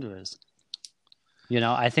Halifax Wanderers.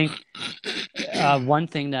 I think one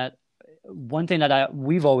thing that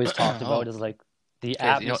we've always talked about is like the Okay,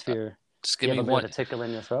 atmosphere. just You give have me a bit one. of a tickle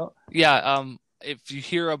in your throat. Yeah. If you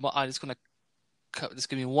hear, I'm just gonna just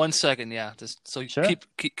give me 1 second. Yeah. So Sure.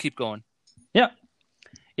 keep going. Yeah.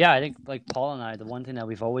 Yeah, I think like Paul and I, the one thing that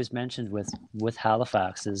we've always mentioned with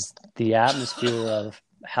Halifax is the atmosphere of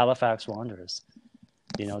Halifax Wanderers.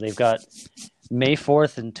 They've got May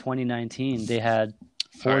 4th in 2019, they had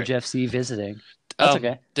Forge FC visiting. That's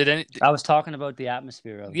okay. I was talking about the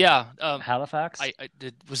atmosphere of Halifax.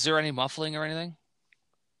 Was there any muffling or anything?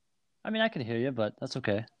 I mean, I can hear you, but that's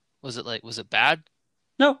okay. Was it bad?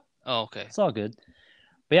 No. Oh, okay. It's all good.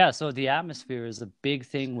 But yeah, so the atmosphere is a big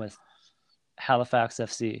thing with Halifax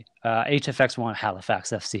FC, HFX1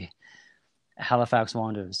 Halifax FC, Halifax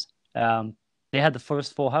Wanderers. They had the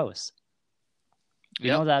first full house.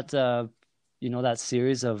 You know that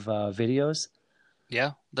series of videos?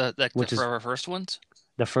 Yeah, the Forever First ones?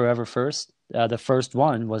 The Forever First. The first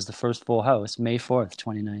one was the first full house, May 4th,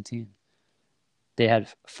 2019.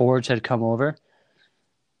 Forge had come over.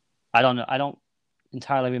 I don't know. I don't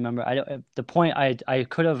entirely remember. The point I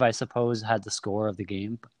could have, I suppose, had the score of the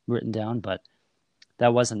game written down, but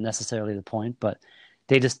that wasn't necessarily the point. But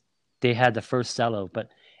they had the first sellout. But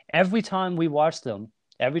every time we watched them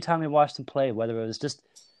play, whether it was just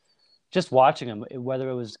watching them, whether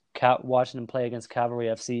it was watching them play against Cavalry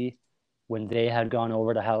FC when they had gone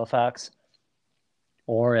over to Halifax,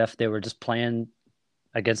 or if they were just playing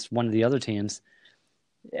against one of the other teams,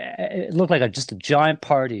 it looked like just a giant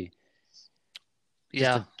party.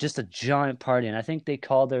 Yeah, just a giant party, and I think they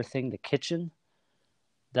called their thing the kitchen.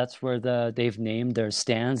 That's where they've named their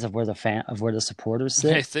stands of where the supporters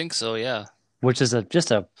sit. I think so, yeah. Which is that's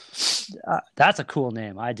a cool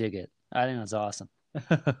name. I dig it. I think that's awesome.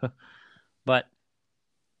 But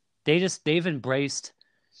they've embraced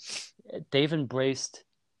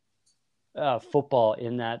football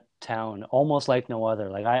in that town almost like no other.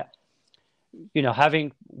 Like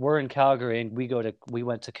we're in Calgary and we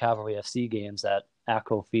went to Cavalry FC games at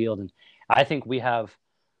ACCO Field, and I think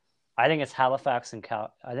it's Halifax and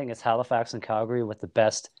Calgary with the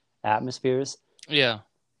best atmospheres. Yeah.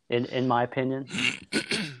 In my opinion.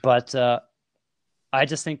 But I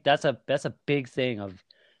just think that's a big thing of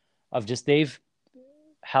just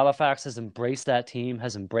Halifax has embraced that team,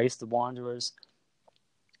 has embraced the Wanderers,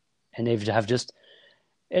 and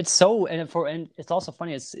it's also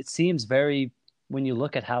funny. It seems very, when you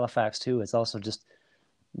look at Halifax too, it's also just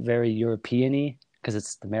very European-y because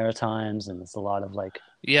it's the Maritimes and it's a lot of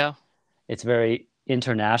it's very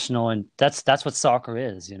international, and that's what soccer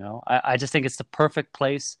is. I just think it's the perfect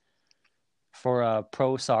place for a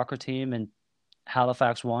pro soccer team and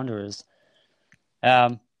Halifax Wanderers.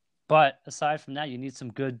 But aside from that, you need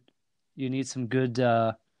some good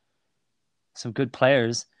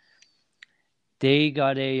players. They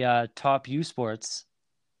got a top U Sports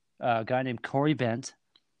guy named Corey Bent,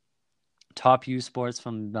 top U Sports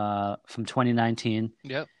from 2019.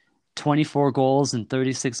 Yep. 24 goals in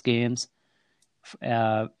 36 games,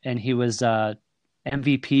 and he was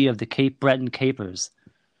MVP of the Cape Breton Capers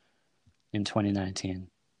in 2019.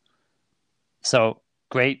 So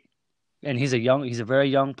great, and he's a very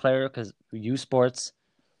young player because U Sports.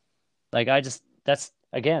 That's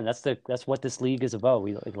what this league is about.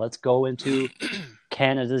 Let's go into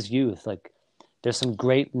Canada's youth. There's some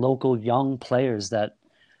great local young players that,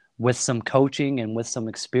 with some coaching and with some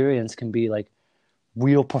experience, can be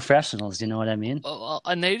real professionals. You know what I mean? Well,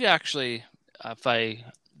 and they actually,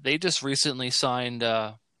 they just recently signed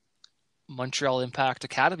Montreal Impact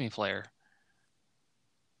Academy player.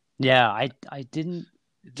 Yeah, I didn't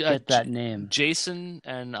get that name. Jason,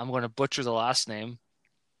 and I'm going to butcher the last name.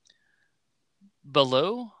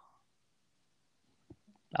 Below?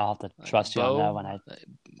 I'll have to trust you on that one.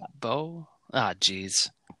 Bo? Ah,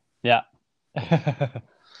 jeez. Yeah.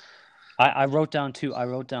 I wrote down two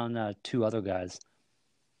other guys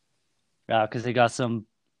because they got some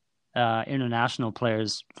international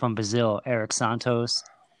players from Brazil: Eric Santos,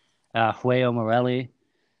 Hueo Morelli.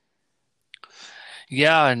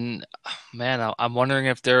 Yeah, and man, I'm wondering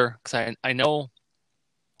if because I know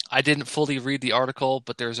I didn't fully read the article,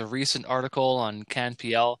 but there's a recent article on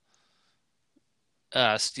CanPL.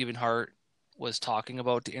 Stephen Hart was talking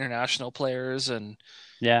about the international players and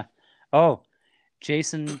yeah. Oh,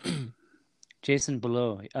 Jason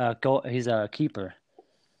Below. He's a keeper.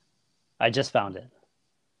 I just found it.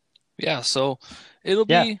 Yeah, so it'll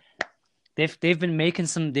be. They've been making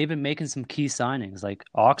some key signings like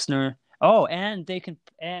Oxner. Oh, and they can,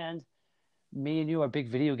 and me and you are big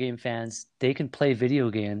video game fans. They can play video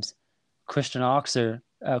games. Christian Oxner,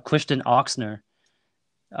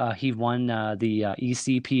 he won the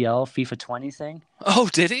ECPL FIFA 20 thing. Oh,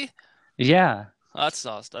 did he? Yeah, That's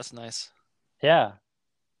awesome. That's nice. yeah,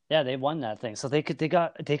 yeah. They won that thing, so they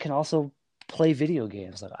can also play video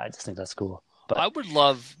games. Like, I just think that's cool. I But would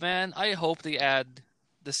love, man. I hope they add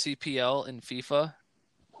the CPL in FIFA.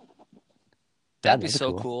 yeah, That'd be that'd be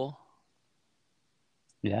so cool. cool.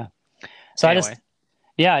 Yeah. So Anyway,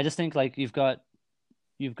 I just think like you've got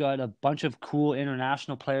a bunch of cool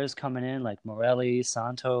international players coming in, like Morelli,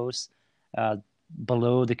 Santos, uh,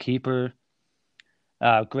 below the keeper,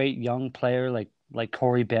 great young player like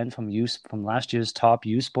Corey Ben from last year's top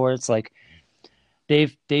U Sports. Like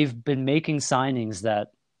they've been making signings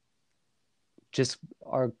that just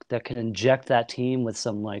are that can inject that team with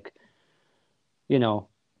some like you know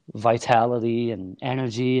vitality and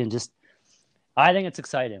energy and just I think it's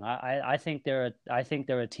exciting. I think I think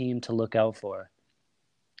they're a team to look out for.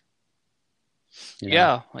 You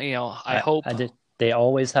know, yeah, I hope. I did. They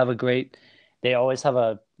always have a great. They always have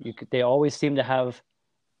a. They always seem to have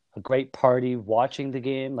a great party watching the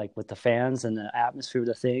game, like with the fans and the atmosphere of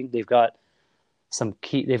the thing. They've got some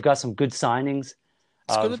key. They've got some good signings.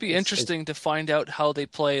 It's going to be It's interesting to find out how they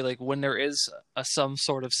play, like when there is some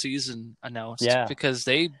sort of season announced, yeah. because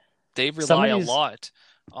they Some rely of a these. lot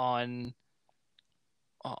on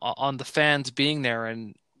the fans being there,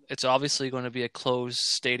 and it's obviously going to be a closed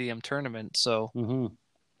stadium tournament, so Hmm.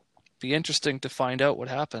 be interesting to find out what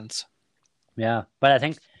happens. Yeah, but I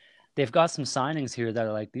think they've got some signings here that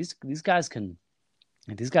are like these guys can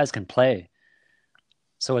play.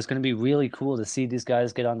 So it's going to be really cool to see these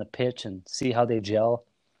guys get on the pitch and see how they gel.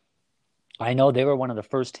 I know they were one of the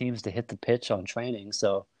first teams to hit the pitch on training,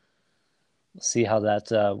 so we'll see how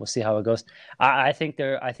it goes. I think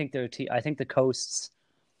the coasts.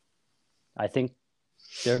 I think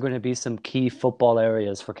they're going to be some key football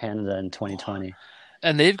areas for Canada in 2020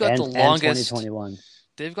 And they've got the and longest 2021.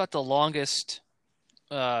 they've got the longest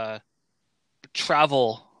uh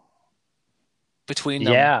travel between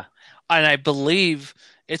them. Yeah. And I believe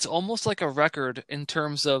it's almost like a record in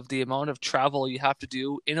terms of the amount of travel you have to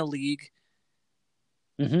do in a league,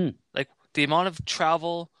 Hmm. like the amount of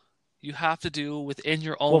travel you have to do within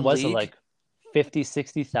your What own was it league. like 50,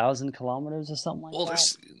 60,000 kilometers or something like Well, that?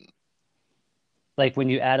 there's Like when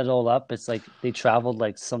you add it all up, it's like they traveled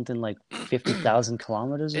like something like 50,000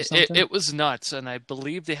 kilometers or something. it was nuts, and I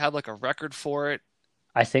believe they have like a record for it.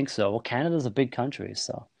 I think so. Well, Canada's a big country,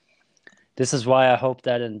 so this is why I hope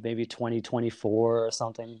that in maybe 2024 or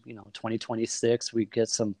something, 2026, we get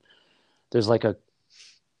some. There's like a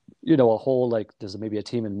whole like there's maybe a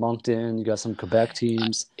team in Moncton. You got some Quebec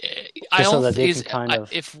teams, I just so don't that they can kind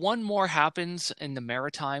of if one more happens in the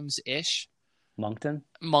Maritimes ish, Moncton,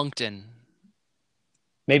 Moncton,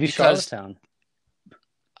 maybe because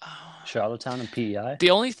Charlottetown and PEI. the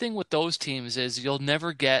only thing with those teams is you'll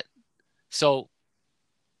never get so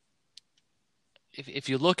if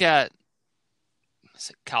you look at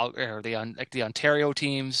Cal or the Ontario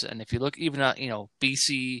teams, and if you look even at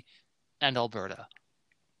BC and Alberta,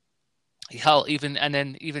 hell even and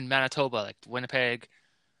then even Manitoba, like Winnipeg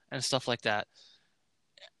and stuff like that.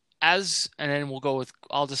 And then we'll go with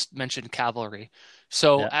I'll just mention Cavalry.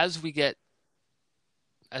 So Yeah.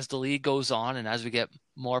 as the league goes on and as we get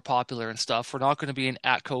more popular and stuff, we're not going to be in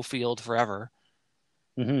Atco Field forever.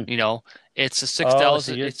 Hmm. It's a six Oh, so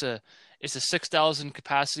thousand you're it's a 6,000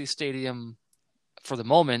 capacity stadium for the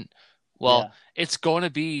moment. Well, yeah. it's going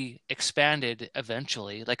to be expanded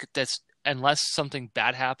eventually. Like that's unless something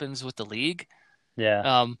bad happens with the league.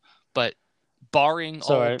 Yeah. But barring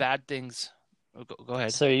So all are, bad things, go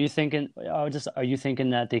ahead. so are you thinking? Are you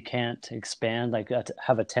thinking that they can't expand like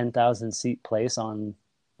have a 10,000 seat place on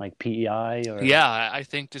like PEI or? Yeah, I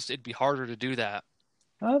think just it'd be harder to do that.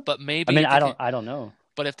 Uh, But I maybe mean, if they can, I don't know.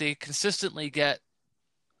 but if they consistently get,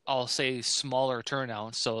 I'll say smaller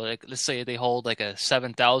turnouts. So like, let's say they hold like a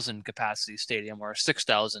 7,000 capacity stadium or a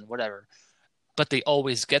 6,000, whatever. But they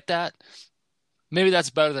always get that. Maybe that's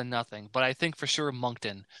better than nothing. But I think for sure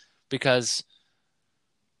Moncton, because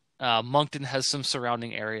Moncton has some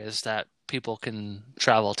surrounding areas that people can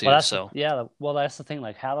travel Well, to. So that's the thing.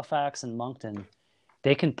 Like Halifax and Moncton,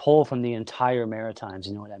 they can pull from the entire Maritimes.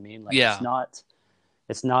 You know what I mean? Like yeah,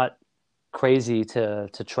 it's not crazy to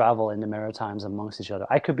travel in the Maritimes amongst each other.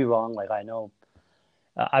 I could be wrong. Like I know,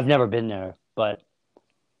 I've never been there, but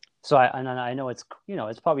so I know it's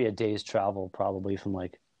probably a day's travel probably from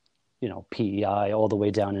like PEI all the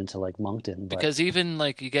way down into like Moncton. But because even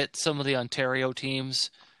like you get some of the Ontario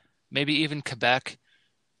teams, maybe even Quebec,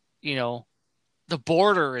 you know, the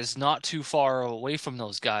border is not too far away from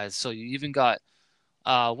those guys. So you even got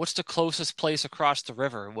what's the closest place across the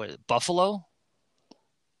river? What, Buffalo?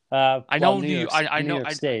 I Well, know I New know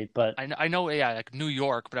York State, but I know yeah, like New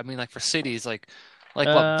York, but I mean like for cities like what,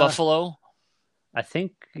 uh, Buffalo? I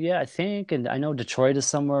think, and I know Detroit is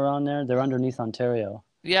somewhere around there. They're underneath Ontario.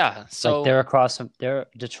 Yeah. Like So they're across from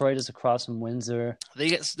Detroit is across from Windsor.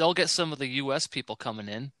 they'll get some of the US people coming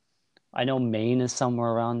in. I know Maine is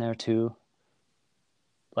somewhere around there too.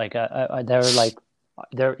 Like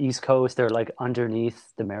they're East Coast. They're like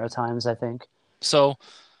underneath the Maritimes, I think. So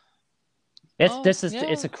oh It's yeah,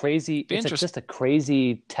 a crazy be just interesting. a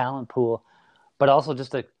crazy talent pool, but also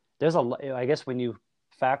there's I guess when you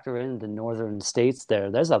factor in the northern states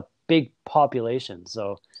there's a big population,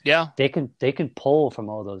 so Yeah. they can pull from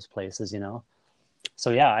all those places, you know.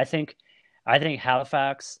 So yeah, I think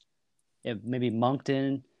Halifax, maybe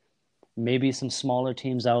Moncton, maybe some smaller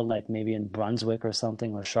teams out like maybe in Brunswick or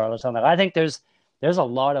something or Charlottetown. Like I think there's a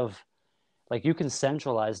lot of like you can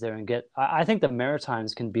centralize there and get. I think the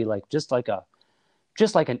Maritimes can be like just like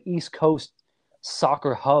an East Coast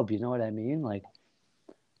soccer hub. You know what I mean? Like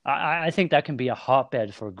I think that can be a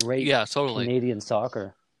hotbed for great Yeah, totally. Canadian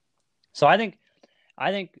soccer. So I think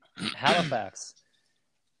Halifax,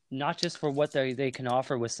 not just for what they can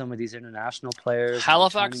offer with some of these international players and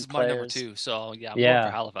Halifax returning is my number players. two, so yeah, I'm going for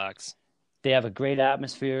Yeah, Halifax. they have a great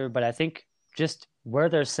atmosphere, but I think just where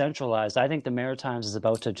they're centralized, I think the Maritimes is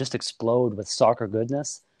about to just explode with soccer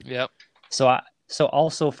goodness. Yep. So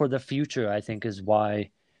also for the future, I think is why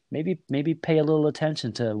maybe pay a little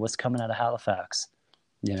attention to what's coming out of Halifax,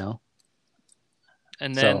 you know?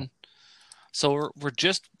 And So then so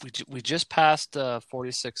we just passed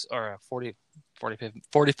 46 or 40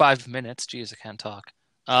 45 minutes. Jeez, I can't talk.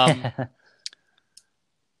 Um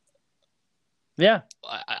yeah,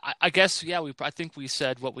 I guess yeah, I think we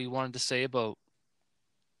said what we wanted to say about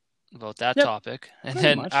that yep, topic. And pretty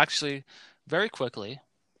then much. actually very quickly,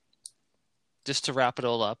 just to wrap it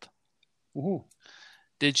all up, Ooh.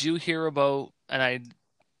 did you hear about, and I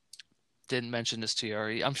didn't mention this to you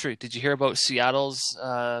already. I'm sure. Did you hear about Seattle's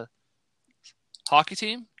hockey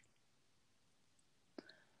team?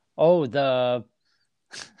 Oh, the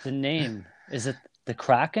name. Is it the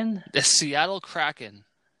Kraken? The Seattle Kraken.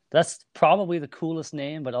 That's probably the coolest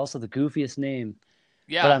name, but also the goofiest name.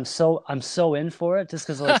 But Yeah. I'm so in for it just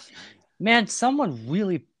because like, man, someone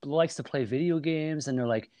really likes to play video games and they're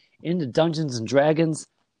like into Dungeons and Dragons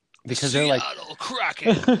The because they're like, Seattle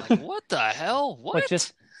Kraken. Like, what the hell? but What?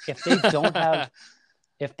 just if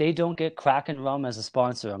they don't get Kraken Rum as a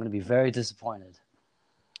sponsor, I'm going to be very disappointed.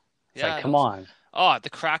 It's like, Yeah, come those. on. Oh,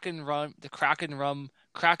 Kraken Rum,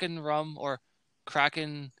 or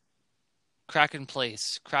Kraken Kraken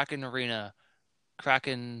Place, Kraken Arena,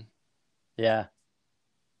 Kraken, Yeah.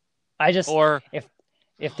 I just or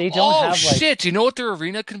if they don't oh have like shit! You know what their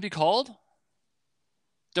arena can be called?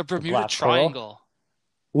 The the Bermuda Black Pearl. Triangle.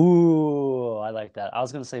 Ooh, I like that. I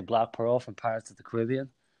was going to say Black Pearl from Pirates of the Caribbean.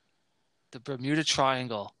 The Bermuda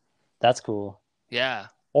Triangle. That's cool. Yeah.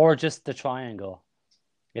 Or just the triangle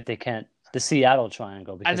if they can't. The Seattle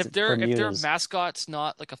Triangle And because if their Bermuda's. mascot's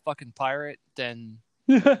not like a fucking pirate, then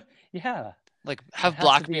Yeah, like it has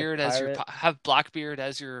to be a pirate. have Blackbeard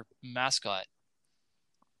as your mascot.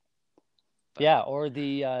 But Yeah, or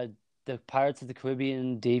the Pirates of the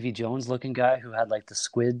Caribbean Davy Jones looking guy who had like the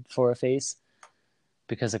squid for a face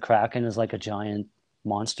because a kraken is like a giant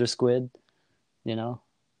monster squid, you know?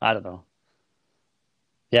 I don't know.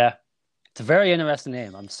 Yeah. It's a very interesting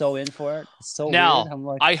name. I'm so in for it. It's so weird. now I'm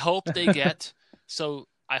like I hope they get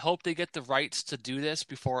I hope they get the rights to do this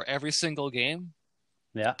before every single game,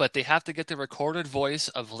 yeah. but they have to get the recorded voice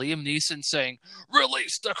of Liam Neeson saying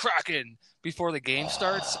 "Release the Kraken" before the game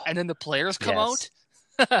starts, and then the players come Yes.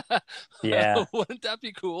 out. Yeah. Wouldn't that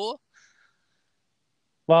be cool?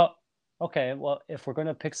 Well, okay. Well, if we're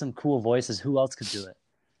gonna pick some cool voices, who else could do it?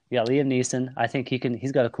 Yeah, Liam Neeson. I think he can.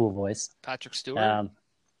 He's got a cool voice. Patrick Stewart. Um,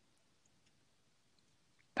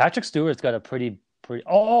 Patrick Stewart's got a pretty.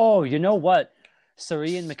 Oh, you know what? Sir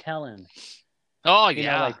Ian McKellen. Oh You know,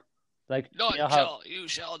 yeah. you know None how? shall you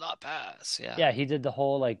shall not pass. Yeah. Yeah, he did the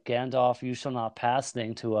whole like Gandalf, "You shall not pass"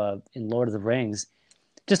 thing to in Lord of the Rings.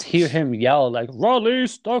 Just hear him yell like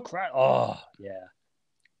 "Release the crowd!" Oh yeah,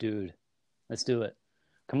 dude, let's do it.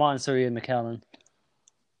 Come on, Sir Ian McKellen,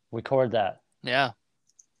 record that. Yeah.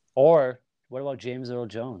 Or what about James Earl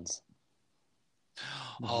Jones?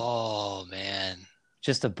 Oh man.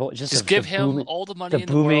 Just Just give him all the the money in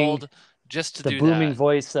the booming world just to the do booming that.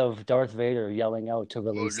 voice of Darth Vader yelling out to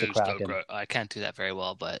release the Kraken. I can't do that very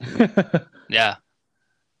well, but yeah.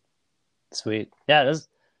 Sweet. Yeah,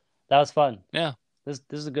 that was fun. Yeah. This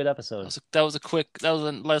is a good episode. That was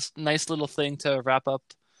a nice little thing to wrap up.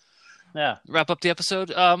 Yeah. Wrap up the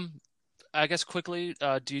episode. I guess quickly,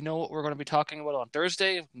 do you know what we're going to be talking about on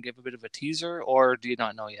Thursday? We can give a bit of a teaser, or do you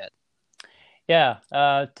not know yet? Yeah.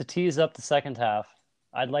 To tease up the second half,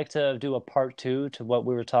 I'd like to do a part 2 to what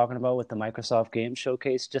we were talking about with the Microsoft Game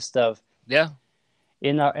Showcase. Just of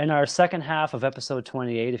in our second half of episode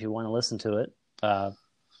 28, if you want to listen to it,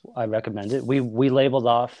 I recommend it. We labeled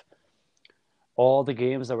off all the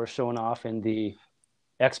games that were shown off in the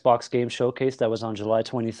Xbox Game Showcase that was on July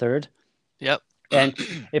 23rd. Yep. And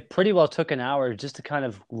it pretty well took an hour just to kind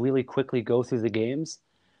of really quickly go through the games.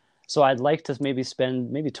 So I'd like to maybe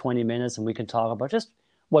spend 20 minutes and we can talk about just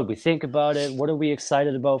what we think about it. What are we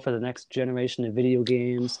excited about for the next generation of video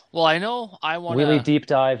games? Well, I know I want to really deep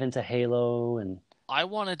dive into Halo, and I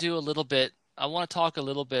want to do a little bit. I want to talk a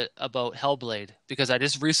little bit about Hellblade because I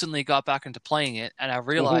just recently got back into playing it and I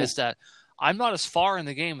realized that I'm not as far in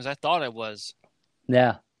the game as I thought I was.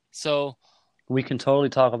 Yeah. So we can totally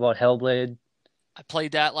talk about Hellblade. I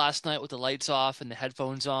played that last night with the lights off and the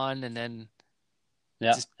headphones on, and then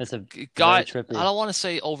it's a got. trippy. I don't want to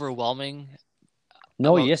say overwhelming.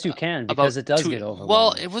 No, yes, you can, because it does get overwhelming.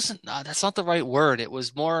 Well, it wasn't. That's not the right word. It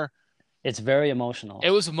was more. It's very emotional.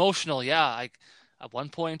 It was emotional, yeah. At one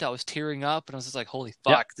point, I was tearing up, and I was just like, "Holy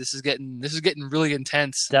fuck, this is getting really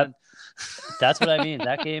intense." That's what I mean.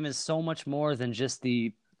 That game is so much more than just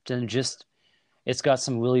It's got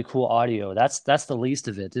some really cool audio. That's the least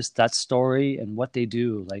of it. Just that story and what they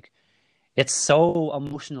do. Like, it's so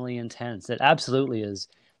emotionally intense. It absolutely is.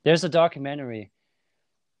 There's a documentary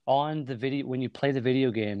on the video when you play the video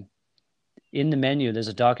game. In the menu, there's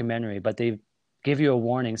a documentary, but they give you a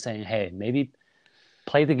warning saying, "Hey, maybe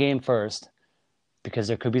play the game first, because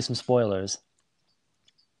there could be some spoilers.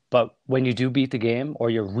 But when you do beat the game or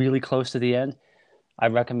you're really close to the end, I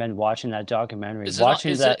recommend watching that documentary." Is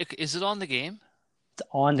it on the game? It's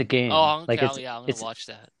on the game. Oh, okay. I'm going to watch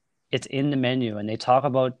that. It's in the menu, and they talk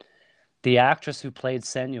about the actress who played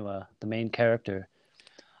Senua, the main character.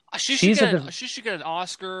 She should get an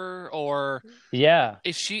Oscar, or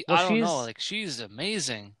if she, I don't know. Like, she's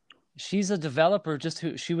amazing. She's a developer.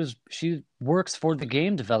 She works for the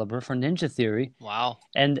game developer for Ninja Theory. Wow.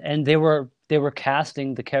 And they were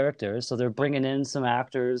casting the characters, so they're bringing in some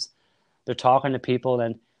actors. They're talking to people,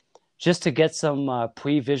 and just to get some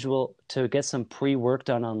pre-work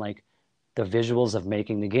done on like the visuals of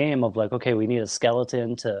making the game, of like, okay, we need a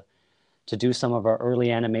skeleton to do some of our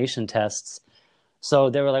early animation tests.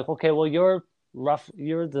 So they were like, okay, well,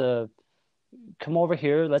 come over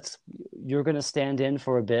here. You're going to stand in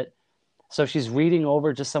for a bit. So she's reading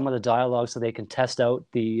over just some of the dialogue so they can test out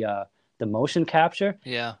the motion capture.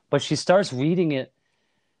 Yeah. But she starts reading it.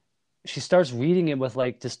 She starts reading it with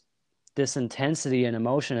like just this intensity and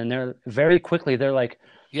emotion, and they're like,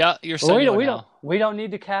 "Yeah, you're Senua we don't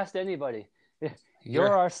need to cast anybody.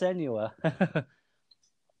 You're our Senua."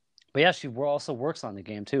 But yeah, she also works on the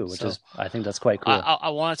game too, which is, I think that's quite cool. I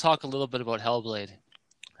want to talk a little bit about Hellblade.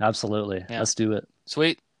 Absolutely. Yeah. Let's do it.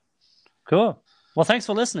 Sweet. Cool. Well, thanks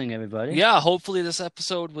for listening, everybody. Yeah, hopefully this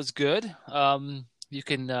episode was good. You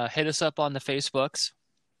can hit us up on the Facebooks.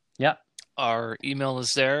 Yeah. Our email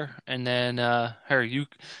is there. And then,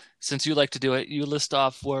 since you like to do it, you list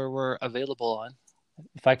off where we're available on.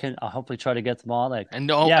 If I can, I'll hopefully try to get them all.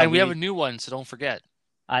 We have a new one, so don't forget.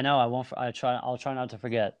 I know. I won't. I'll try not to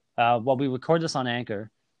forget. We record this on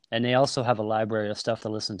Anchor, and they also have a library of stuff to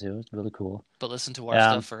listen to. It's really cool. But listen to our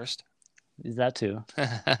stuff first. Is that too?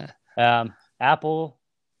 Apple,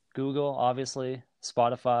 Google, obviously,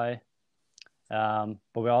 Spotify. But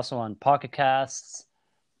we're also on Pocket Casts,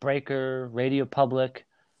 Breaker, Radio Public.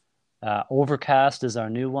 Overcast is our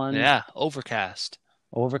new one. Yeah, Overcast.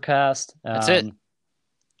 That's it.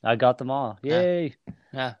 I got them all. Yay!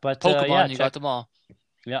 Yeah. But Pokemon, you got them all.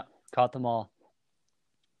 Yeah, caught them all.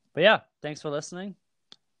 But yeah, thanks for listening,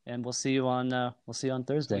 and we'll see you on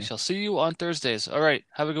Thursday. We shall see you on Thursdays. All right,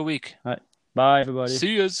 have a good week. All right, bye everybody.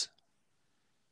 See yous.